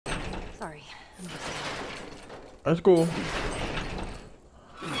Sorry. That's cool.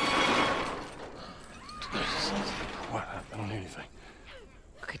 What? I don't hear anything.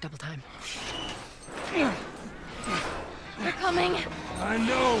 Okay, double time. They're coming. I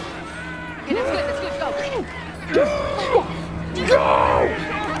know. Okay, that's good, go. Go!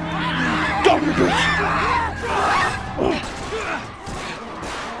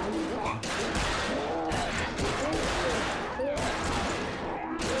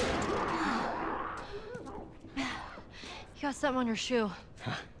 You got something on your shoe.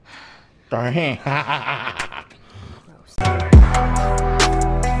 Dang. Gross.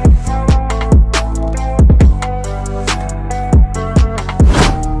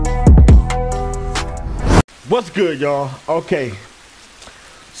 What's good, y'all? Okay,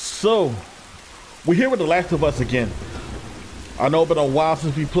 so we're here with The Last of Us again. I know it's been a while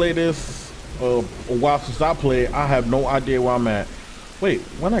since we played this, a while since I played. I have no idea where I'm at. Wait,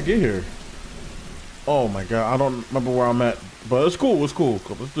 when I get here? Oh my god, I don't remember where I'm at, but it's cool, it's cool.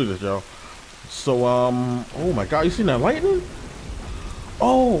 Let's do this, y'all. So, oh my god, you seen that lightning?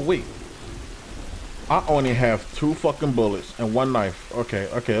 Oh, wait. I only have 2 fucking bullets and 1 knife. Okay,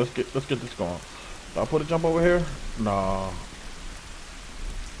 let's get this going. Do I put a jump over here? Nah.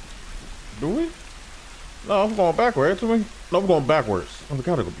 Do we? No, I'm going backwards. No, we're going backwards. Oh, we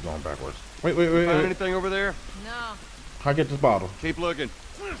gotta be going backwards. Wait. Find anything over there? No. How I get this bottle? Keep looking.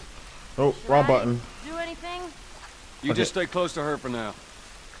 Oh, wrong button. Do anything? You Okay. just stay close to her for now.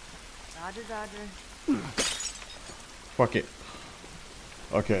 Roger. Fuck it.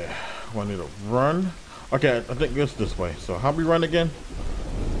 Okay, I need to run. Okay, I think it's this way. So how we run again?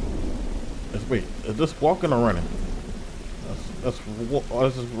 Wait, is this walking or running? That's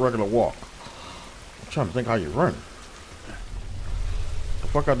this is regular walk. I'm trying to think how you run. The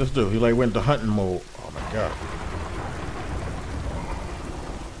fuck I just do? He like went to hunting mode. Oh my god.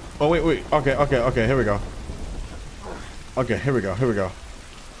 Oh wait. Okay, here we go. Okay, here we go.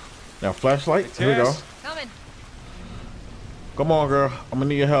 Now flashlight, here we go. Coming. Come on, girl. I'm gonna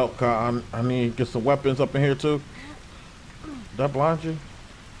need your help, cause I need to get some weapons up in here too. Did that blind you?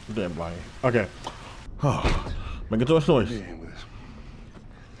 It didn't blind you. Okay. Oh, make too much noise.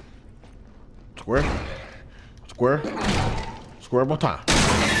 Square more time.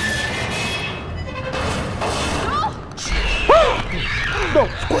 No,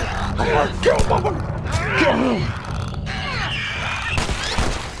 square. Come on, kill mama. Kill him.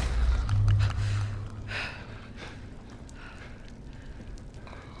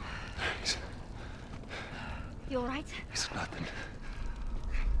 You alright? It's nothing.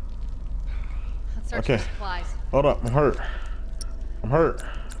 Let's search Okay. for supplies. Hold up, I'm hurt.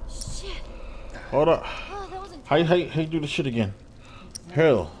 Shit. Hold up. Oh, that wasn't How you do the shit again?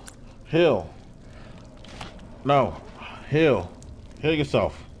 Heal. No. Heal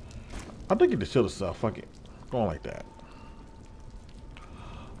yourself. I think you just heal yourself. Fuck it. Going like that.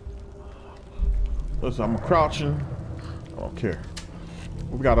 Listen, I'm crouching. I don't care.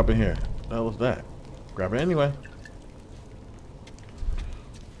 What we got up in here? What the hell is that? Grab it anyway.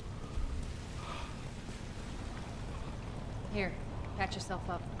 Here, patch yourself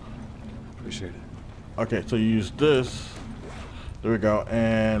up. Appreciate it. Okay, so you use this. There we go,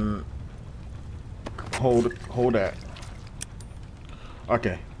 and hold that.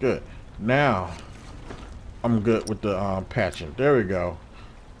 Okay, good. Now I'm good with the patching. There we go.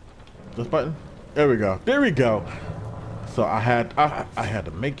 This button. There we go. So I had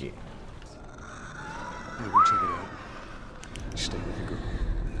to make it. Yeah, we'll check it out. Stay with the girl.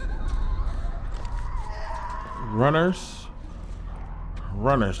 Runners.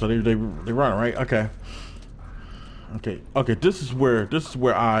 So they run, right? Okay. This is where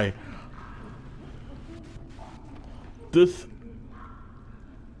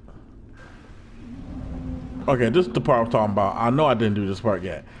Okay, this is the part I'm talking about. I know I didn't do this part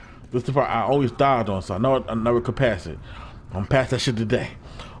yet. This is the part I always died on, so I know I never could pass it. I'm gonna pass that shit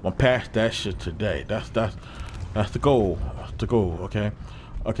today. That's the goal. That's the goal, okay?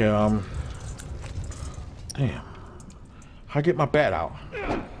 Okay, damn. How I get my bat out?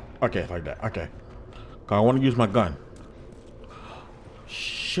 Okay, like that. Okay. 'Cause I want to use my gun.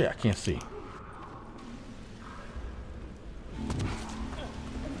 Shit, I can't see.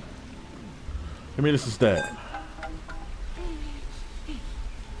 Give me this instead.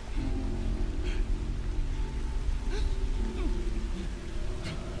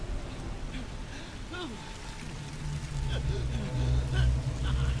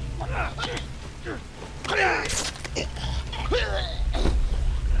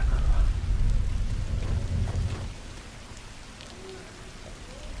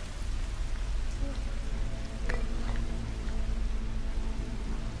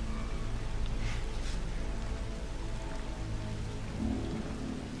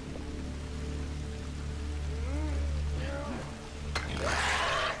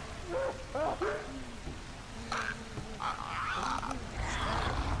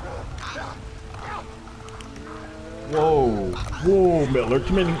 Whoa. Whoa, man, alert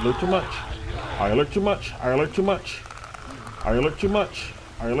too many, alert too much. I alert too much. I alert too much. I alert too much.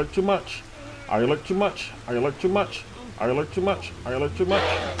 I alert too much. I alert too much. I alert too much. I alert too much. I alert too much.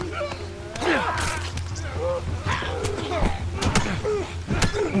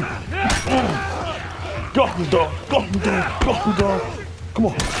 Go, dog. Go, dog. Go, dog. Come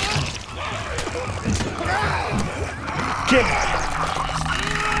on. Get it.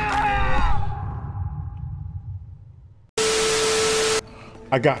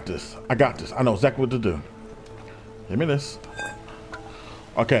 I got this. I got this. I know exactly what to do. Give me this.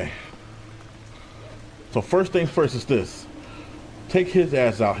 Okay. So first things first is this. Take his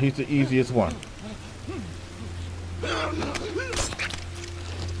ass out. He's the easiest one.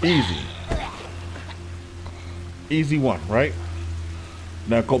 Easy. Easy one, right?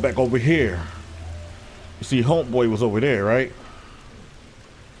 Now go back over here. You see homeboy was over there, right?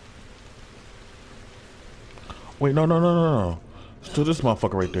 Wait, no. Let's do this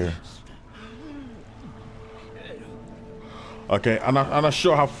motherfucker right there. Okay, I'm not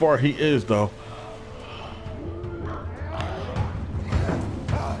sure how far he is though.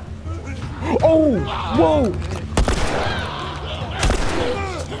 Oh, whoa!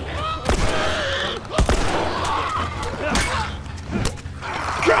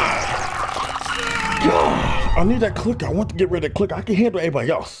 God! I need that clicker. I want to get rid of that clicker. I can handle everybody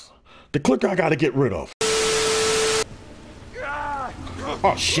else. The clicker I gotta get rid of.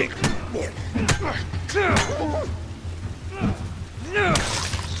 Oh shit. Damn.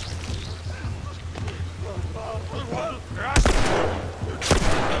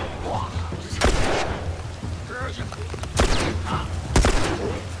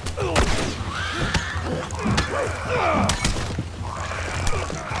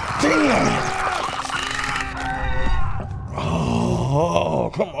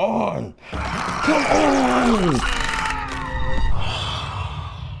 Oh, come on. Come on.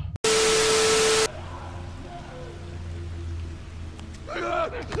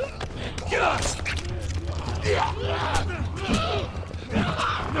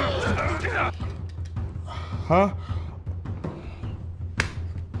 Huh?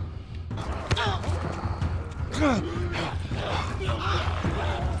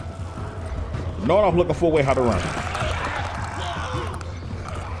 No, I'm looking for a way how to run.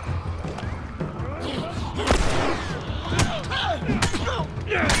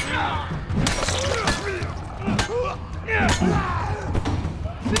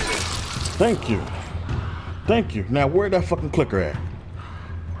 Thank you. Thank you. Now, where that fucking clicker at?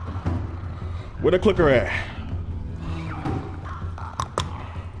 Where the clicker at?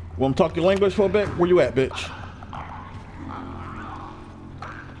 Want to talk your language for a bit? Where you at, bitch?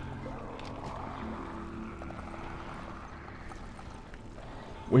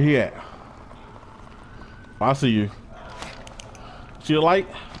 Where he at? I see you. See the light?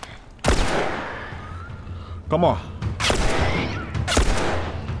 Come on.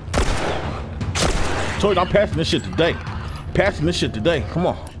 Told you I'm passing this shit today. Passing this shit today. Come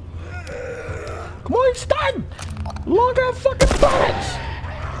on. Come on, he's starting. Longer fucking bullets.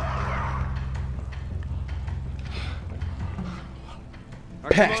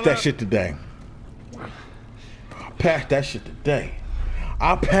 Pass that shit today. Pass that shit today.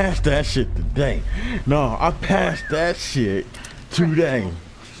 I passed that shit today. No, I passed that shit today.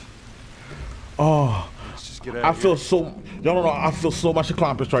 Oh, I feel so, y'all don't know, I feel so much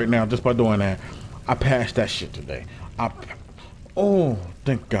accomplished right now just by doing that. I passed that shit today. Oh,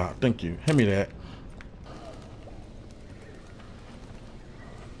 thank God, thank you. Hand me that.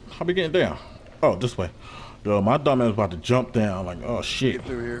 How we getting down? Oh, this way. Yo, my dumb ass is about to jump down like, oh shit. Get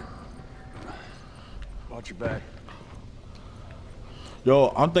through here. Watch your back.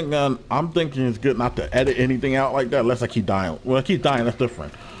 Yo, I'm thinking it's good not to edit anything out like that unless I keep dying. Well, I keep dying, that's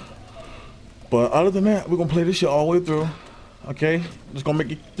different. But other than that, we're gonna play this shit all the way through. Okay? Just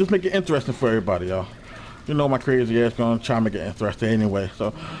make it interesting for everybody, y'all. You know my crazy ass gonna try to make it interesting anyway.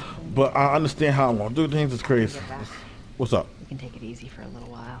 So, but I understand how I'm gonna do things. It's crazy. What's up? We can take it easy for a little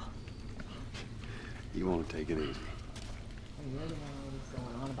while. You want to take it easy. You're the one always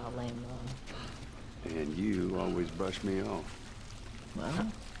going on about laying low. And you always brush me off. Well, I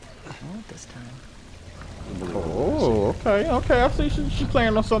won't this time. Oh, okay. I see she's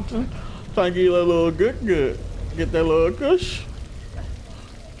playing on something. Trying to get you a little good. Get that little gush.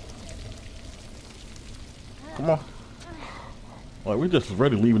 Come on. Like, we just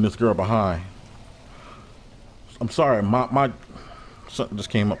ready leaving this girl behind. I'm sorry, my something just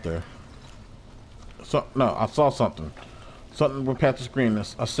came up there. So, no, I saw something. Something went past the screen.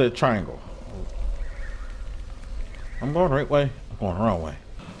 I said triangle. I'm going the right way. I'm going the wrong way.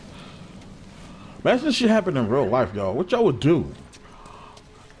 Imagine this shit happened in real life, y'all. What y'all would do?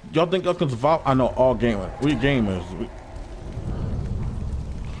 Y'all think y'all can survive? I know all gamers. We gamers.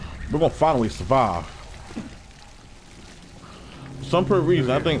 We're gonna finally survive. For some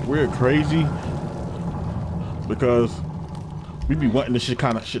reason, I think we're crazy because we be wanting this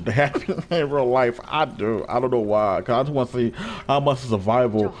kind of shit to happen in real life. I do. I don't know why. Cause I just want to see how much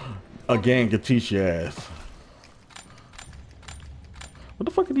survival a game can teach your ass. What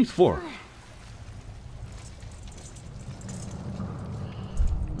the fuck are these for?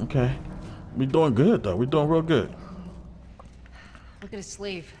 Okay. We doing good though. We doing real good. Look at his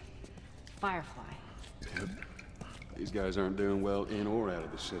sleeve. Firefly. Yep. These guys aren't doing well in or out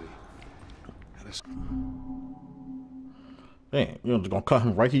of the city. Dang, you're just gonna cut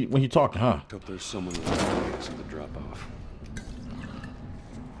him right when he talking, huh? Hope there's someone waiting to the drop off.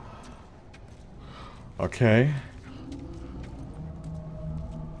 Okay.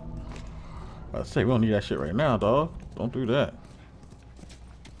 I say we don't need that shit right now, dog. Don't do that.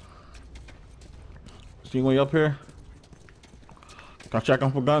 See when you up here? Can I check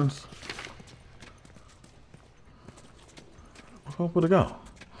on for guns? Where'd it go?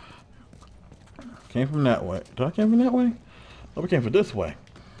 Came from that way. Did I came from that way? Oh, we came from this way.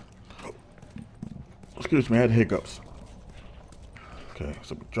 Excuse me, I had hiccups. Okay,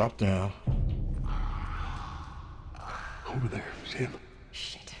 so we drop down. Over there, see him?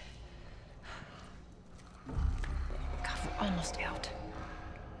 Shit. God, we're almost out.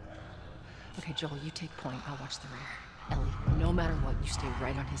 Okay, Joel, you take point. I'll watch the rear. Ellie, no matter what, you stay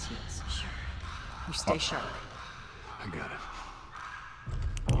right on his heels. Sure. You stay sharp. I got it.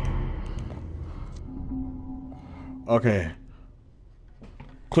 Okay.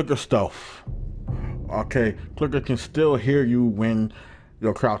 Clicker stealth. Okay, clicker can still hear you when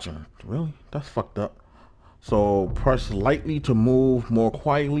you're crouching. Really? That's fucked up. So press lightly to move more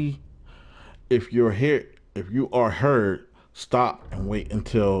quietly. If you are heard, stop and wait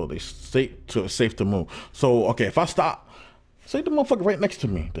until it's safe to move. So okay, if I stop, say the motherfucker right next to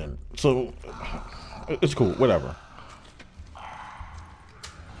me then. So it's cool, whatever.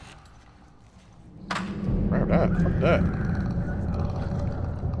 Grab that, fuck that.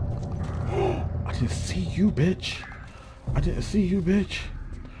 I didn't see you, bitch. I didn't see you, bitch.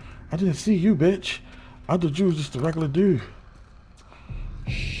 I didn't see you, bitch. I thought you was just a regular dude.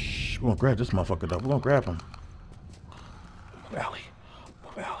 Shh, we're gonna grab this motherfucker though. We're gonna grab him. Valley.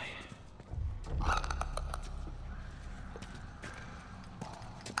 Valley.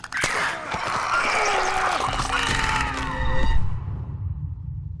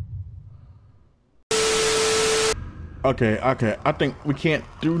 Okay. I think we can't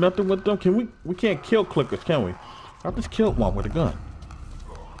do nothing with them. Can we? We can't kill clickers, can we? I just killed one with a gun.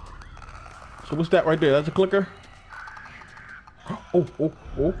 So what's that right there? That's a clicker?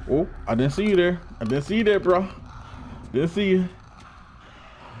 Oh. I didn't see you there. I didn't see you there, bro. Didn't see you.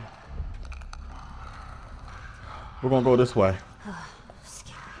 We're gonna go this way.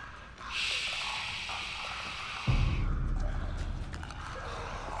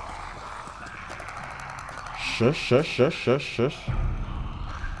 Shush.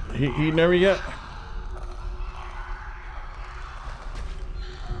 He never yet?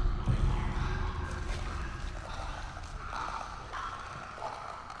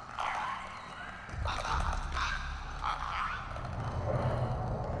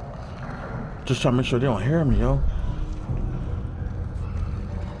 Just trying to make sure they don't hear me, yo.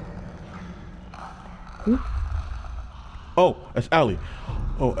 Oh, it's Ellie.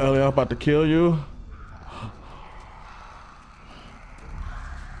 Oh, Ellie, I'm about to kill you.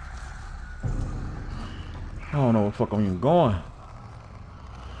 I don't know where the fuck I'm even going.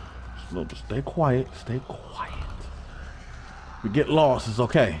 Just stay quiet. Stay quiet. We get lost, it's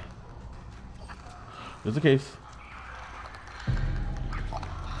okay. Just in case.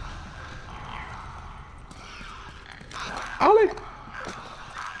 Ollie!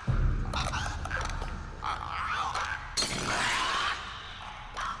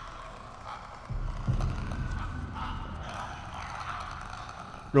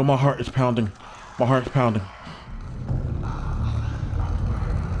 Yo, my heart is pounding. My heart is pounding.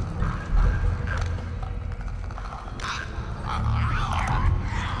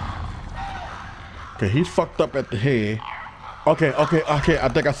 Okay, he's fucked up at the head. Okay, I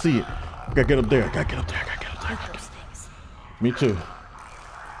think I see it. Gotta get up there. Me too.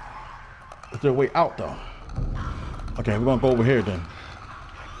 Is there a way out though? Okay, we're gonna go over here then.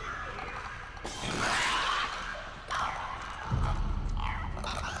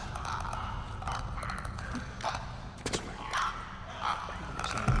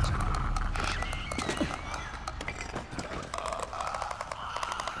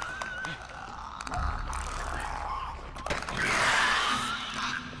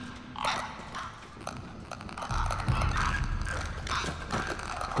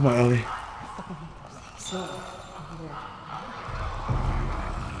 Come on, Ellie. So,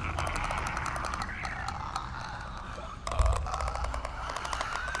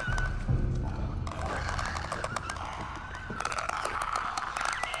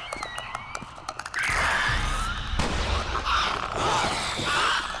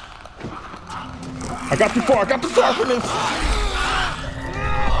 I got too far. I got too far from this.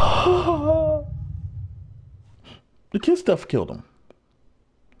 The kid stuff killed him.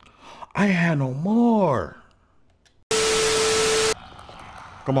 I ain't had no more.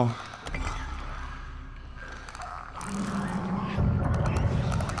 Come on.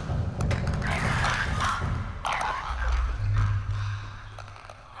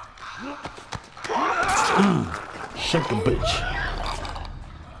 Shake the bitch.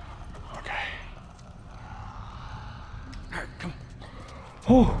 Okay. Alright, come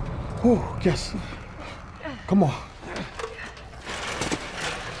Oh, yes. Come on.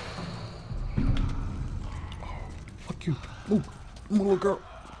 Fuck you. Move, little girl.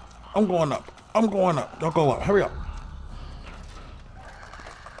 I'm going up. I'm going up. Y'all go up. Hurry up.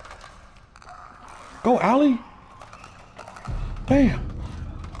 Go, Allie. Damn.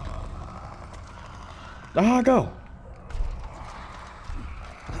 Now how I go?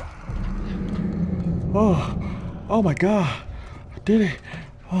 Oh my God. I did it.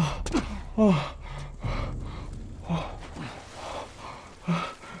 I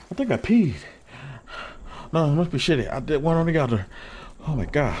think I peed. No, it must be shitty. I did one on the other. Oh my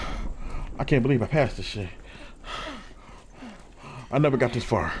God. I can't believe I passed this shit. I never got this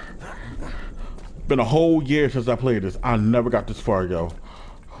far. Been a whole year since I played this. I never got this far, yo.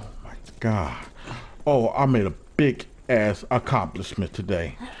 Oh my God. Oh, I made a big ass accomplishment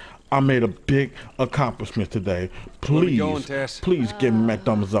today. I made a big accomplishment today. Please, going, Tess? Please give me my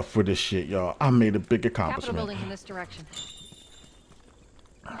thumbs up for this shit, y'all. I made a big Capitol accomplishment. building in this direction.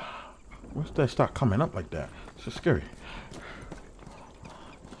 What's that start coming up like that? It's so scary.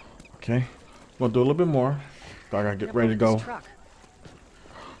 Okay, we'll do a little bit more. I gotta get ready to go. Truck.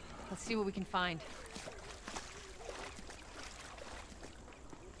 Let's see what we can find.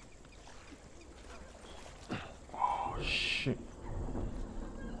 Oh shit.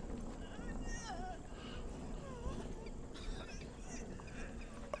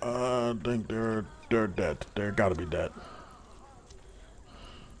 I think they're dead. They're gotta be dead.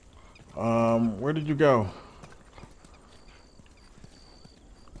 Where did you go?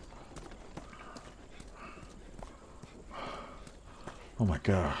 Oh my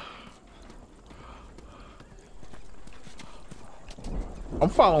God. I'm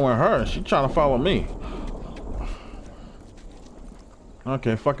following her. She's trying to follow me.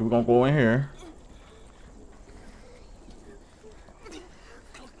 Okay, fuck it. We're gonna go in here.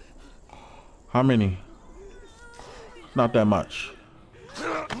 How many? Not that much.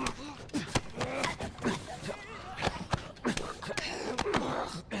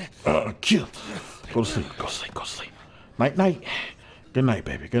 Kill. Go to sleep. Go to sleep. Go to sleep. Night, night. Good night,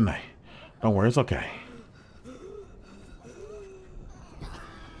 baby. Good night. Don't worry. It's okay.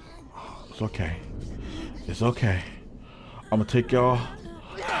 It's okay. It's okay. I'm gonna take y'all.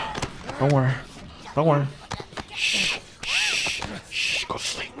 Don't worry. Don't worry. Shh. Shh. Shh. Go to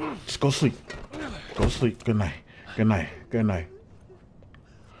sleep. Just go to sleep. Go to sleep. Good night. Good night. Good night.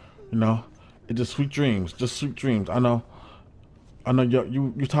 You know, it's just sweet dreams. Just sweet dreams. I know. I know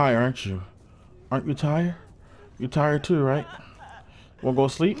you tired, aren't you? Aren't you tired? You tired too, right? Wanna go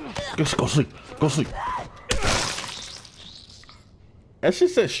to sleep? Just go sleep. Go sleep. And she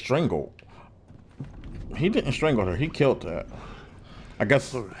said strangle. He didn't strangle her. He killed her. I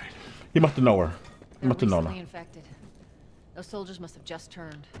guess he must have known her. He must have known her. Infected. Those soldiers must have just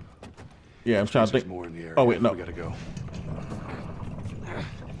turned. Yeah, I'm trying to think. More in the area. Oh wait, no. We gotta go.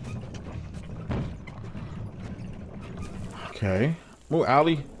 Okay. Move,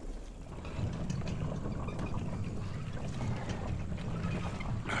 Allie.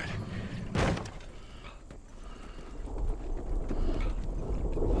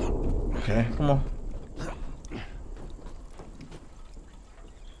 Okay, come on.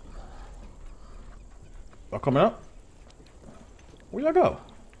 Y'all coming up? Where y'all go?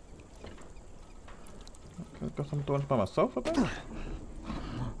 Okay, guess I'm doing this by myself, I think.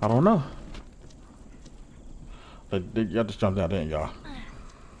 I don't know. Y'all just jumped out, didn't y'all?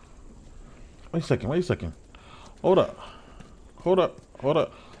 Wait a second, wait a second. Hold up. Hold up, hold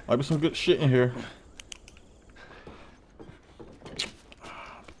up. Might be some good shit in here.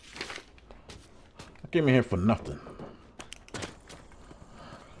 I came in here for nothing.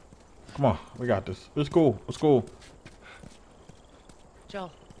 Come on, we got this. It's cool, it's cool.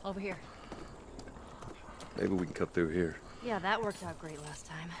 Joel, over here. Maybe we can cut through here. Yeah, that worked out great last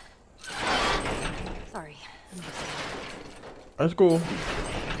time. Sorry. That's cool.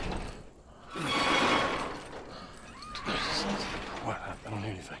 What? I don't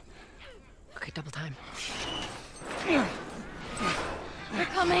hear anything. Okay, double time. They're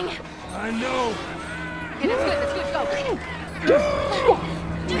coming. I know. Okay, that's good, go. Go!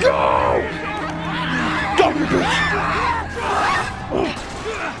 Go!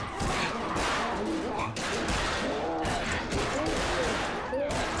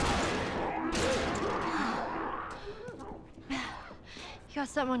 You got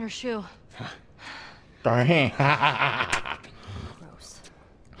something on your shoe. Darn. Gross.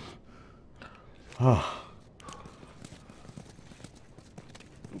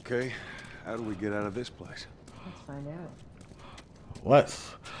 Okay, how do we get out of this place? Let's find out.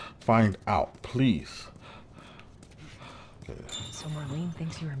 Let's find out, please. So Marlene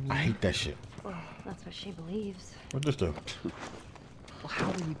thinks you're I immune? hate that shit. Well, that's what she believes. What this do? Well, how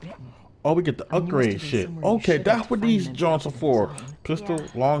were you bitten? Oh, we get the I mean, you must upgrade have been shit. somewhere you Okay, shouldn't that's to what find these them joints are back in for. the zone. Pistol, Yeah.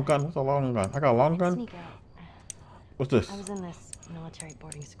 long gun. What's a long gun? I got a long gun. Sneak out. What's this? I was in this military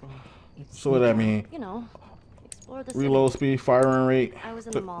boarding school. You'd So what that mean? You know, explore the Reload city. speed, firing rate. I was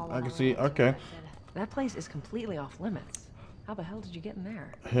in the mall. I when can ran see. into Okay. what I did. That place is completely off limits. How the hell did you get in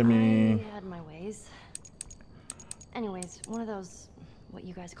there? I mean, I had my ways. Anyways, one of those, what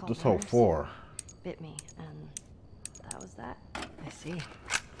you guys call this whole runners, 4. bit me, and that was that. I see.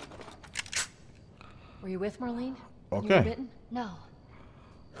 Were you with Marlene? You Okay. were bitten? No.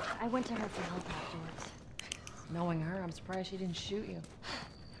 I went to her for help afterwards. Knowing her, I'm surprised she didn't shoot you.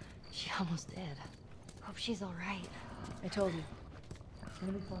 She almost did. Hope she's all right. I told you. It's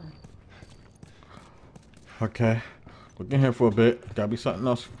gonna be fine. Okay. We're in here for a bit. Gotta be something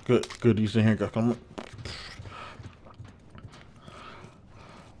else good. Goodies in here. Come.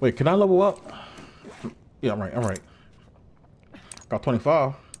 Wait, can I level up? Yeah, I'm right. Got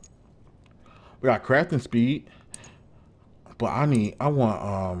 25. We got crafting speed. But I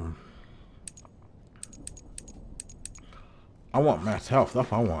want max health. That's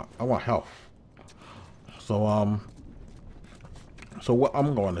what I want. I want health. So so what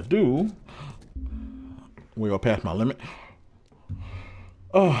I'm going to do, we go past my limit.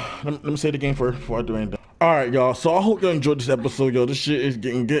 Oh, let me say the game first before I do anything. All right, y'all. So I hope y'all enjoyed this episode, yo. This shit is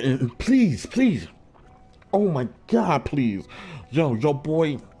getting. Please. Oh my God, please, yo, your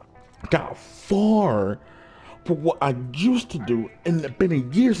boy got far for what I used to do, and it's been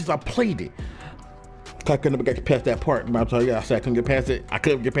a year since I played it. I couldn't get past that part. But I'm telling you, I said I couldn't get past it. I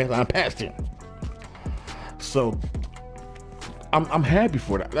couldn't get past it. I'm past it. So I'm happy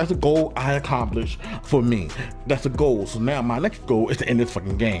for that. That's a goal I accomplished for me. That's a goal. So now my next goal is to end this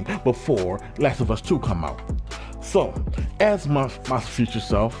fucking game before Last of Us 2 come out. So, as my future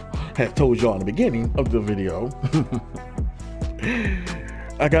self had told y'all in the beginning of the video,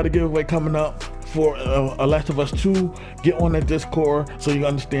 I got a giveaway coming up for a Last of Us 2. Get on that Discord so you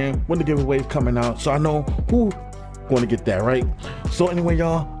understand when the giveaway is coming out. So I know who going to get that, right? So anyway,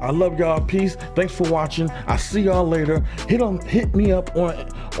 y'all, I love y'all. Peace. Thanks for watching. I see y'all later. Hit me up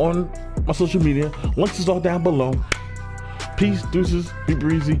on my social media. Links is all down below. Peace, deuces, be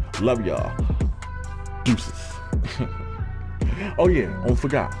breezy. Love y'all. Deuces. Oh yeah, don't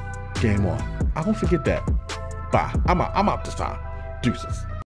forget. Game on. I won't forget that. Bye. I'm out this time. Deuces.